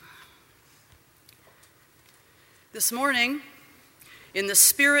This morning, in the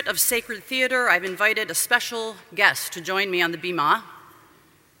spirit of sacred theater, I've invited a special guest to join me on the bima.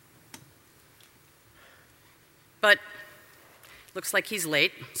 But looks like he's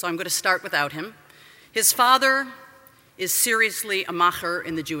late, so I'm going to start without him. His father is seriously a macher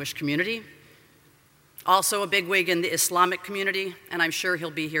in the Jewish community, also a bigwig in the Islamic community, and I'm sure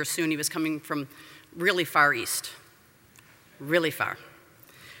he'll be here soon. He was coming from really far east, really far.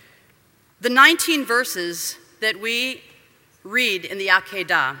 The 19 verses that we read in the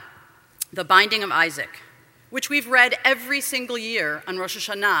Akedah, the Binding of Isaac, which we've read every single year on Rosh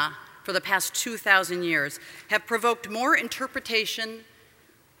Hashanah for the past 2,000 years, have provoked more interpretation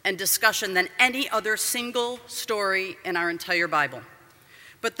and discussion than any other single story in our entire Bible.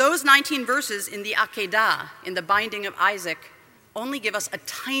 But those 19 verses in the Akedah, in the Binding of Isaac, only give us a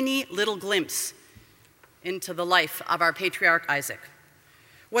tiny little glimpse into the life of our patriarch Isaac.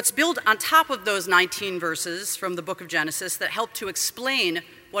 What's built on top of those 19 verses from the book of Genesis that help to explain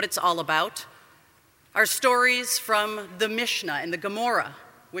what it's all about are stories from the Mishnah and the Gemara,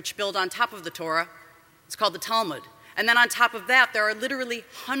 which build on top of the Torah. It's called the Talmud. And then on top of that, there are literally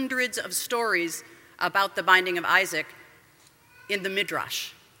hundreds of stories about the Binding of Isaac in the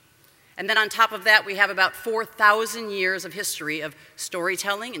Midrash. And then on top of that, we have about 4,000 years of history of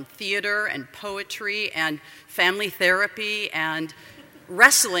storytelling and theater and poetry and family therapy and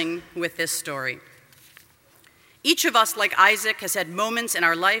wrestling with this story. Each of us, like Isaac, has had moments in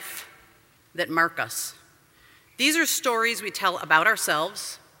our life that mark us. These are stories we tell about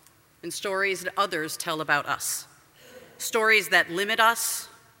ourselves and stories that others tell about us. Stories that limit us,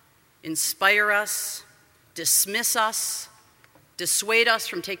 inspire us, dismiss us, dissuade us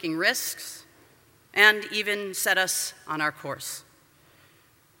from taking risks, and even set us on our course.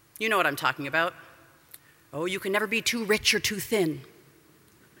 You know what I'm talking about. Oh, you can never be too rich or too thin.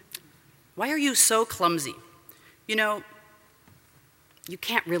 Why are you so clumsy? You know, you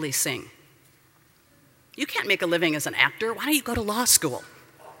can't really sing. You can't make a living as an actor. Why don't you go to law school?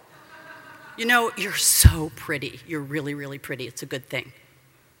 You know, you're so pretty. You're really, really pretty. It's a good thing.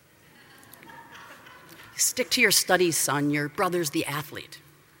 Stick to your studies, son. Your brother's the athlete.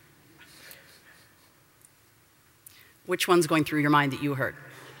 Which one's going through your mind that you heard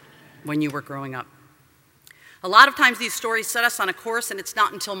when you were growing up? A lot of times these stories set us on a course, and it's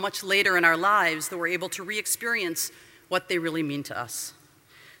not until much later in our lives that we're able to re-experience what they really mean to us.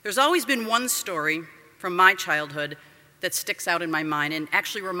 There's always been one story from my childhood that sticks out in my mind and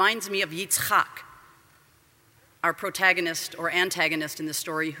actually reminds me of Yitzchak, our protagonist or antagonist in the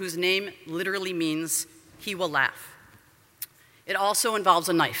story, whose name literally means he will laugh. It also involves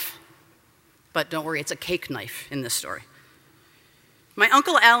a knife, but don't worry, it's a cake knife in this story. My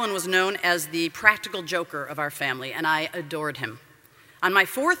Uncle Alan was known as the practical joker of our family, and I adored him. On my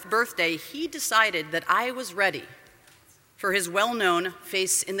 4th birthday, he decided that I was ready for his well-known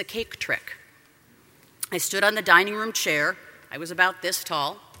face in the cake trick. I stood on the dining room chair, I was about this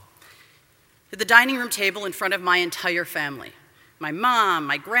tall, at the dining room table in front of my entire family. My mom,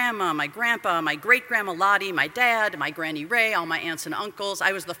 my grandma, my grandpa, my great-grandma Lottie, my dad, my Granny Ray, all my aunts and uncles.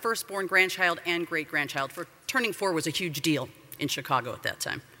 I was the firstborn grandchild and great-grandchild. For turning 4 was a huge deal in Chicago at that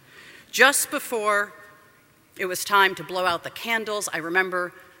time. Just before it was time to blow out the candles, I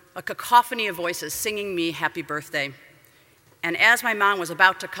remember a cacophony of voices singing me happy birthday. And as my mom was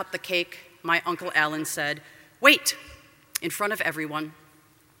about to cut the cake, my Uncle Alan said, "Wait," in front of everyone,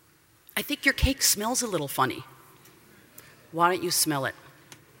 "I think your cake smells a little funny. Why don't you smell it?"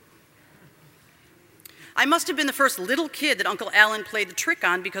 I must have been the first little kid that Uncle Alan played the trick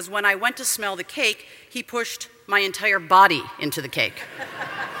on, because when I went to smell the cake, he pushed my entire body into the cake.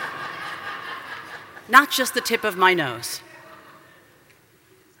 Not just the tip of my nose.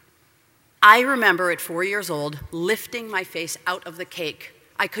 I remember at 4 years old lifting my face out of the cake.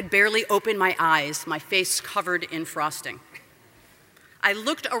 I could barely open my eyes, my face covered in frosting. I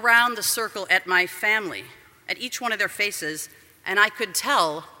looked around the circle at my family, at each one of their faces, and I could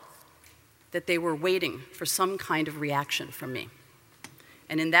tell that they were waiting for some kind of reaction from me.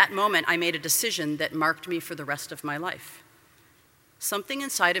 And in that moment, I made a decision that marked me for the rest of my life. Something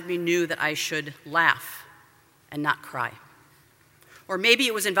inside of me knew that I should laugh and not cry. Or maybe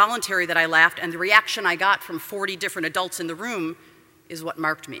it was involuntary that I laughed, and the reaction I got from 40 different adults in the room is what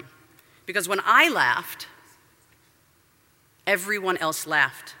marked me. Because when I laughed, everyone else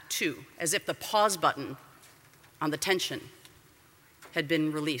laughed too, as if the pause button on the tension had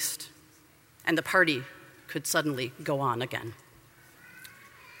been released, and the party could suddenly go on again.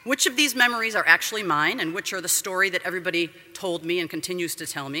 Which of these memories are actually mine, and which are the story that everybody told me and continues to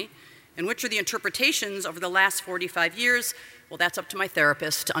tell me, and which are the interpretations over the last 45 years, well, that's up to my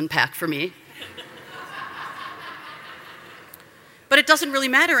therapist to unpack for me. it doesn't really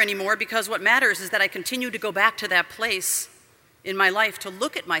matter anymore, because what matters is that I continue to go back to that place in my life to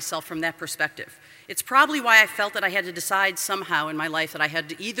look at myself from that perspective. It's probably why I felt that I had to decide somehow in my life that I had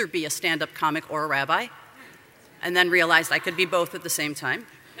to either be a stand-up comic or a rabbi, and then realized I could be both at the same time.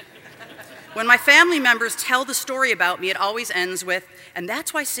 When my family members tell the story about me, it always ends with, "And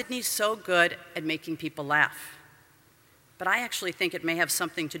that's why Sydney's so good at making people laugh." But I actually think it may have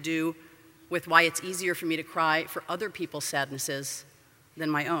something to do with why it's easier for me to cry for other people's sadnesses than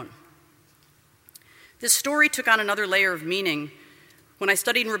my own. This story took on another layer of meaning when I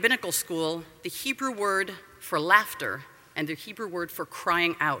studied in rabbinical school. The Hebrew word for laughter and the Hebrew word for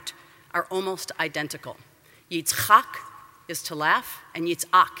crying out are almost identical. Yitzchak is to laugh, and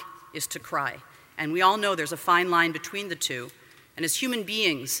yitzak is to cry. And we all know there's a fine line between the two. And as human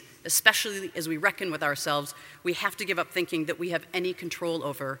beings, especially as we reckon with ourselves, we have to give up thinking that we have any control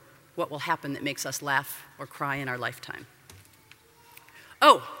over what will happen that makes us laugh or cry in our lifetime.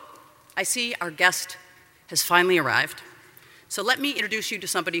 Oh, I see our guest has finally arrived. So let me introduce you to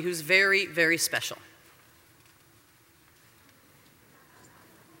somebody who's very, very special.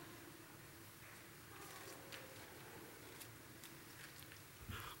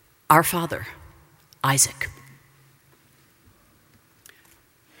 Our father, Isaac.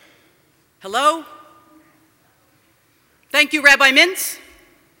 Hello? Thank you, Rabbi Mintz.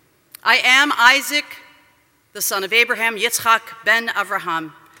 I am Isaac, the son of Abraham, Yitzchak ben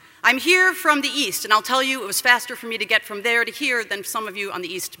Avraham. I'm here from the east, and I'll tell you, it was faster for me to get from there to here than some of you on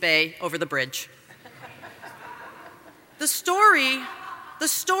the East Bay over the bridge. The story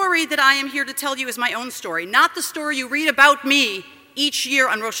that I am here to tell you is my own story, not the story you read about me each year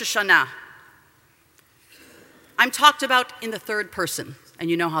on Rosh Hashanah. I'm talked about in the third person,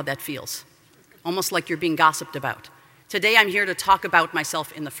 and you know how that feels, almost like you're being gossiped about. Today I'm here to talk about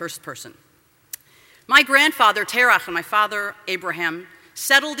myself in the first person. My grandfather, Terach, and my father, Abraham,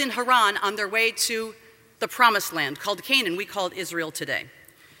 settled in Haran on their way to the Promised Land, called Canaan. We call it Israel today.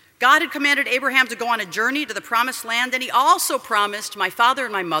 God had commanded Abraham to go on a journey to the Promised Land, and he also promised my father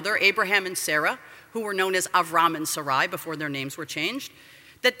and my mother, Abraham and Sarah, who were known as Avram and Sarai before their names were changed,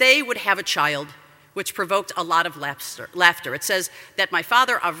 that they would have a child, which provoked a lot of laughter. It says that my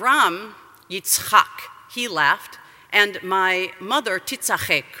father, Avram, Yitzchak, he laughed, and my mother,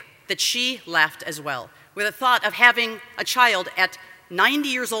 Titzachek, that she laughed as well, with the thought of having a child at 90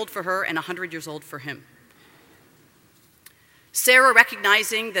 years old for her and 100 years old for him. Sarah,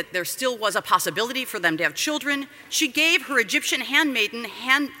 recognizing that there still was a possibility for them to have children, she gave her Egyptian handmaiden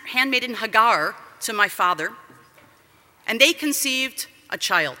Hagar to my father, and they conceived a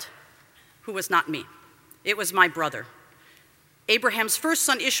child who was not me. It was my brother. Abraham's first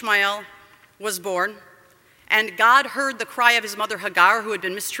son, Ishmael, was born, and God heard the cry of his mother Hagar, who had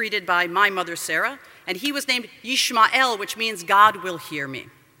been mistreated by my mother Sarah, and he was named Yishmael, which means God will hear me.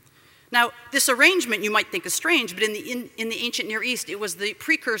 Now, this arrangement you might think is strange, but in the ancient Near East, it was the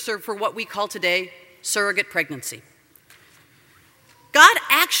precursor for what we call today surrogate pregnancy. God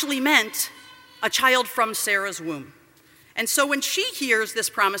actually meant a child from Sarah's womb. And so when she hears this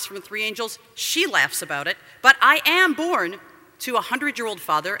promise from the three angels, she laughs about it. But I am born to a 100-year-old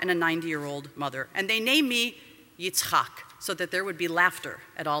father and a 90-year-old mother. And they name me Yitzchak, so that there would be laughter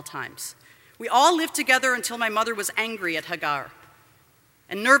at all times. We all lived together until my mother was angry at Hagar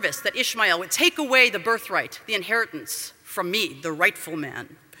and nervous that Ishmael would take away the birthright, the inheritance from me, the rightful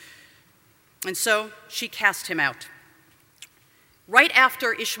man. And so she cast him out. Right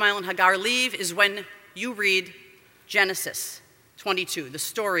after Ishmael and Hagar leave is when you read Genesis 22, the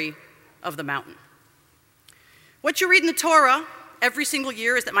story of the mountain. What you read in the Torah every single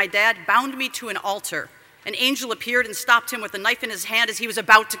year is that my dad bound me to an altar. An angel appeared and stopped him with a knife in his hand as he was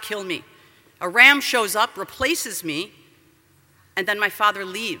about to kill me. A ram shows up, replaces me, and then my father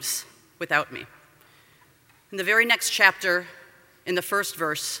leaves without me. In the very next chapter, in the first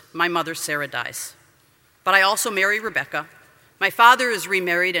verse, my mother Sarah dies. But I also marry Rebecca. My father is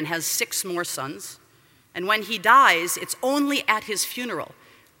remarried and has 6 more sons. And when he dies, it's only at his funeral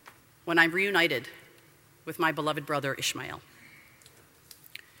when I'm reunited with my beloved brother Ishmael.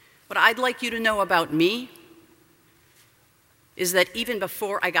 What I'd like you to know about me is that even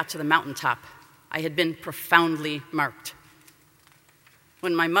before I got to the mountaintop, I had been profoundly marked.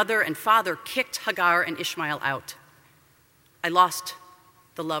 When my mother and father kicked Hagar and Ishmael out, I lost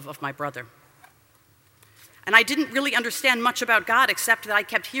the love of my brother. And I didn't really understand much about God except that I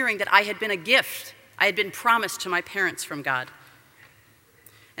kept hearing that I had been a gift. I had been promised to my parents from God.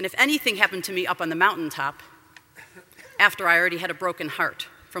 And if anything happened to me up on the mountaintop, after I already had a broken heart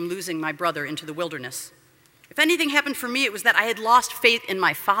from losing my brother into the wilderness, if anything happened for me, it was that I had lost faith in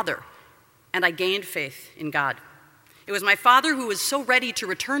my father, and I gained faith in God. It was my father who was so ready to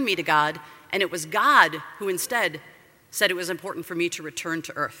return me to God, and it was God who instead said it was important for me to return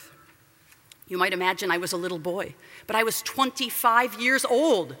to earth. You might imagine I was a little boy, but I was 25 years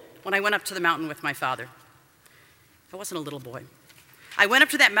old when I went up to the mountain with my father. I wasn't a little boy. I went up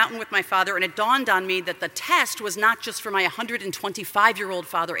to that mountain with my father, and it dawned on me that the test was not just for my 125-year-old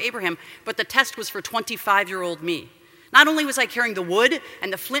father, Abraham, but the test was for 25-year-old me. Not only was I carrying the wood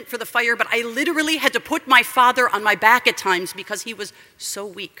and the flint for the fire, but I literally had to put my father on my back at times because he was so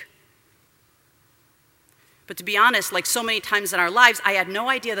weak. But to be honest, like so many times in our lives, I had no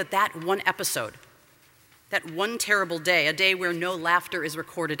idea that that one episode, that one terrible day, a day where no laughter is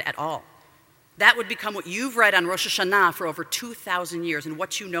recorded at all, that would become what you've read on Rosh Hashanah for over 2,000 years and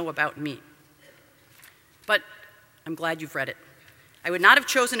what you know about me. But I'm glad you've read it. I would not have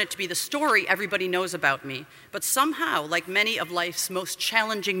chosen it to be the story everybody knows about me, but somehow, like many of life's most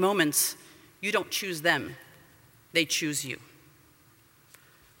challenging moments, you don't choose them, they choose you.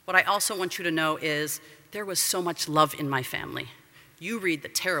 What I also want you to know is there was so much love in my family. You read the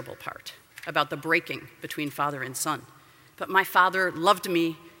terrible part about the breaking between father and son, but my father loved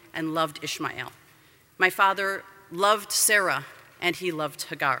me and loved Ishmael. My father loved Sarah and he loved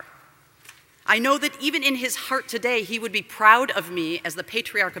Hagar. I know that even in his heart today, he would be proud of me as the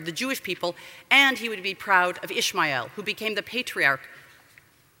patriarch of the Jewish people, and he would be proud of Ishmael, who became the patriarch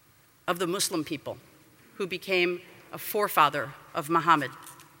of the Muslim people, who became a forefather of Muhammad.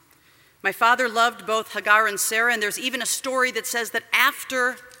 My father loved both Hagar and Sarah, and there's even a story that says that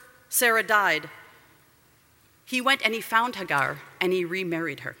after Sarah died, he went and he found Hagar and he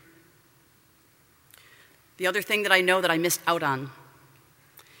remarried her. The other thing that I know that I missed out on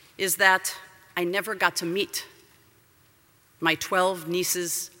is that I never got to meet my 12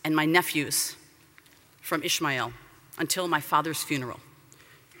 nieces and my nephews from Ishmael until my father's funeral.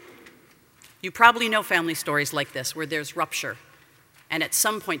 You probably know family stories like this where there's rupture, and at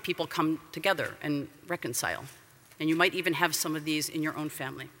some point people come together and reconcile. And you might even have some of these in your own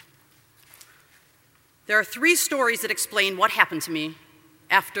family. There are 3 stories that explain what happened to me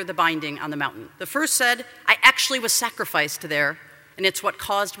after the binding on the mountain. The first said, I actually was sacrificed there, and it's what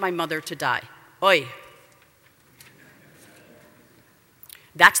caused my mother to die. Oy.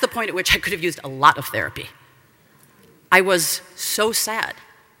 That's the point at which I could have used a lot of therapy. I was so sad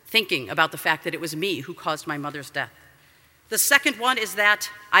thinking about the fact that it was me who caused my mother's death. The second one is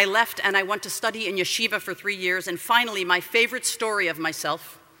that I left and I went to study in yeshiva for 3 years, and finally, my favorite story of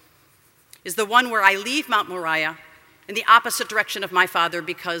myself is the one where I leave Mount Moriah in the opposite direction of my father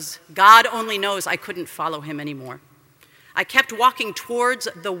because God only knows I couldn't follow him anymore. I kept walking towards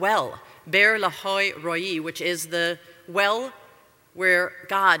the well, Ber Lahoi Roi, which is the well where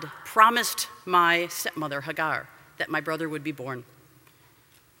God promised my stepmother, Hagar, that my brother would be born.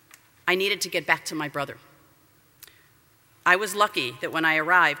 I needed to get back to my brother. I was lucky that when I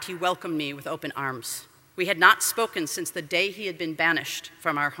arrived, he welcomed me with open arms. We had not spoken since the day he had been banished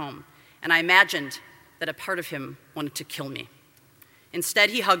from our home, and I imagined that a part of him wanted to kill me. Instead,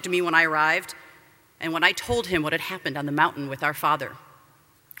 he hugged me when I arrived, and when I told him what had happened on the mountain with our father,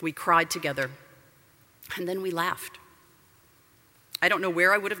 we cried together, and then we laughed. I don't know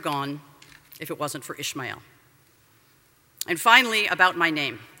where I would have gone if it wasn't for Ishmael. And finally, about my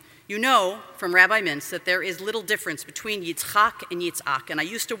name. You know from Rabbi Mintz that there is little difference between Yitzchak and Yitzhak, and I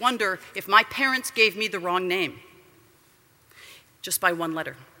used to wonder if my parents gave me the wrong name, just by one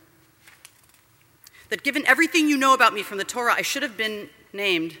letter. That given everything you know about me from the Torah, I should have been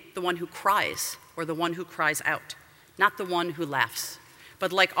named the one who cries, or the one who cries out, not the one who laughs.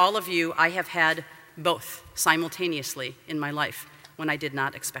 But like all of you, I have had both simultaneously in my life when I did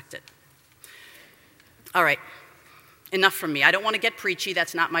not expect it. All right, enough from me. I don't want to get preachy.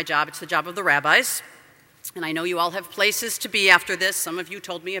 That's not my job. It's the job of the rabbis. And I know you all have places to be after this. Some of you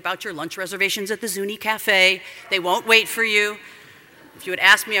told me about your lunch reservations at the Zuni Cafe. They won't wait for you. If you had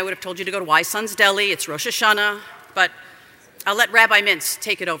asked me, I would have told you to go to Wise Sons Deli. It's Rosh Hashanah. But I'll let Rabbi Mintz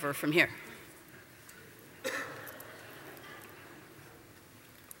take it over from here.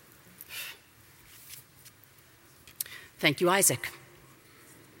 Thank you, Isaac.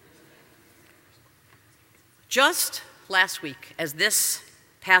 Just last week, as this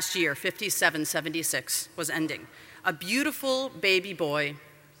past year, 5776, was ending, a beautiful baby boy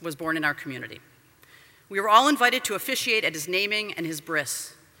was born in our community. We were all invited to officiate at his naming and his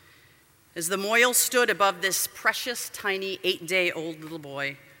bris. As the mohel stood above this precious, tiny, 8-day-old little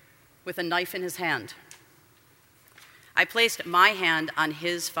boy with a knife in his hand, I placed my hand on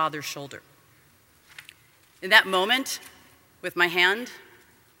his father's shoulder. In that moment, with my hand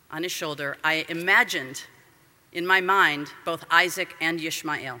on his shoulder, I imagined in my mind both Isaac and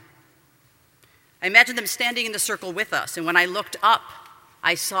Yishmael. I imagined them standing in the circle with us, and when I looked up,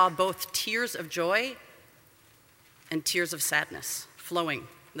 I saw both tears of joy and tears of sadness flowing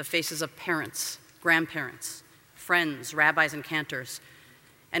in the faces of parents, grandparents, friends, rabbis, and cantors.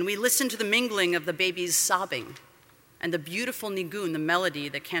 And we listened to the mingling of the babies sobbing and the beautiful nigun, the melody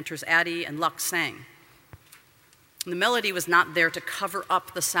that cantors Addie and Luck sang. And the melody was not there to cover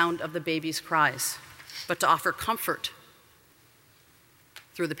up the sound of the baby's cries, but to offer comfort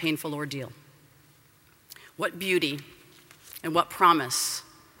through the painful ordeal. What beauty and what promise,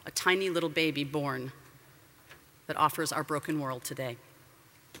 a tiny little baby born that offers our broken world today.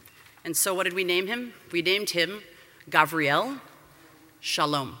 And so what did we name him? We named him Gavriel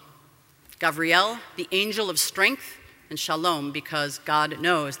Shalom. Gavriel, the angel of strength, and Shalom, because God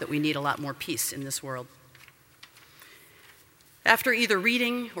knows that we need a lot more peace in this world. After either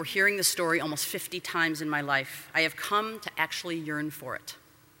reading or hearing the story almost 50 times in my life, I have come to actually yearn for it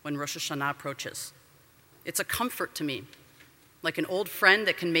when Rosh Hashanah approaches. It's a comfort to me, like an old friend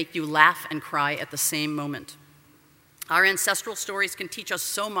that can make you laugh and cry at the same moment. Our ancestral stories can teach us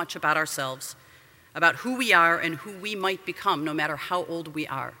so much about ourselves, about who we are and who we might become, no matter how old we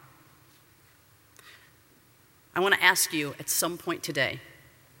are. I want to ask you at some point today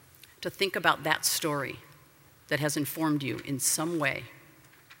to think about that story that has informed you in some way,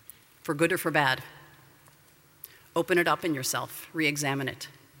 for good or for bad. Open it up in yourself, re-examine it.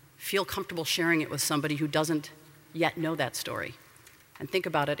 Feel comfortable sharing it with somebody who doesn't yet know that story. And think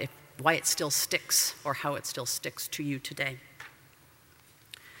about it, why it still sticks or how it still sticks to you today.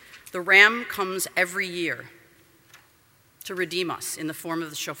 The ram comes every year to redeem us in the form of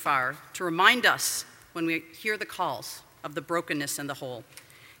the shofar, to remind us when we hear the calls of the brokenness and the whole.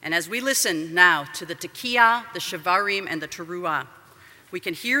 And as we listen now to the Tekiah, the Shevarim, and the Teruah, we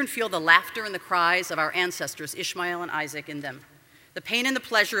can hear and feel the laughter and the cries of our ancestors, Ishmael and Isaac, in them, the pain and the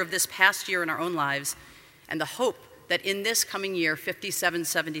pleasure of this past year in our own lives, and the hope that in this coming year,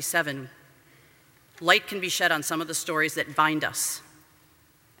 5777, light can be shed on some of the stories that bind us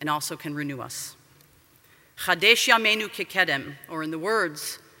and also can renew us. Chadesh Yameinu Kekedem, or in the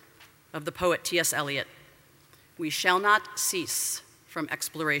words of the poet T.S. Eliot, we shall not cease from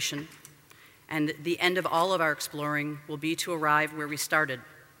exploration, and the end of all of our exploring will be to arrive where we started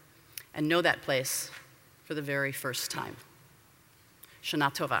and know that place for the very first time.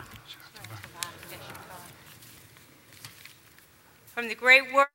 Shana Tova. From the great work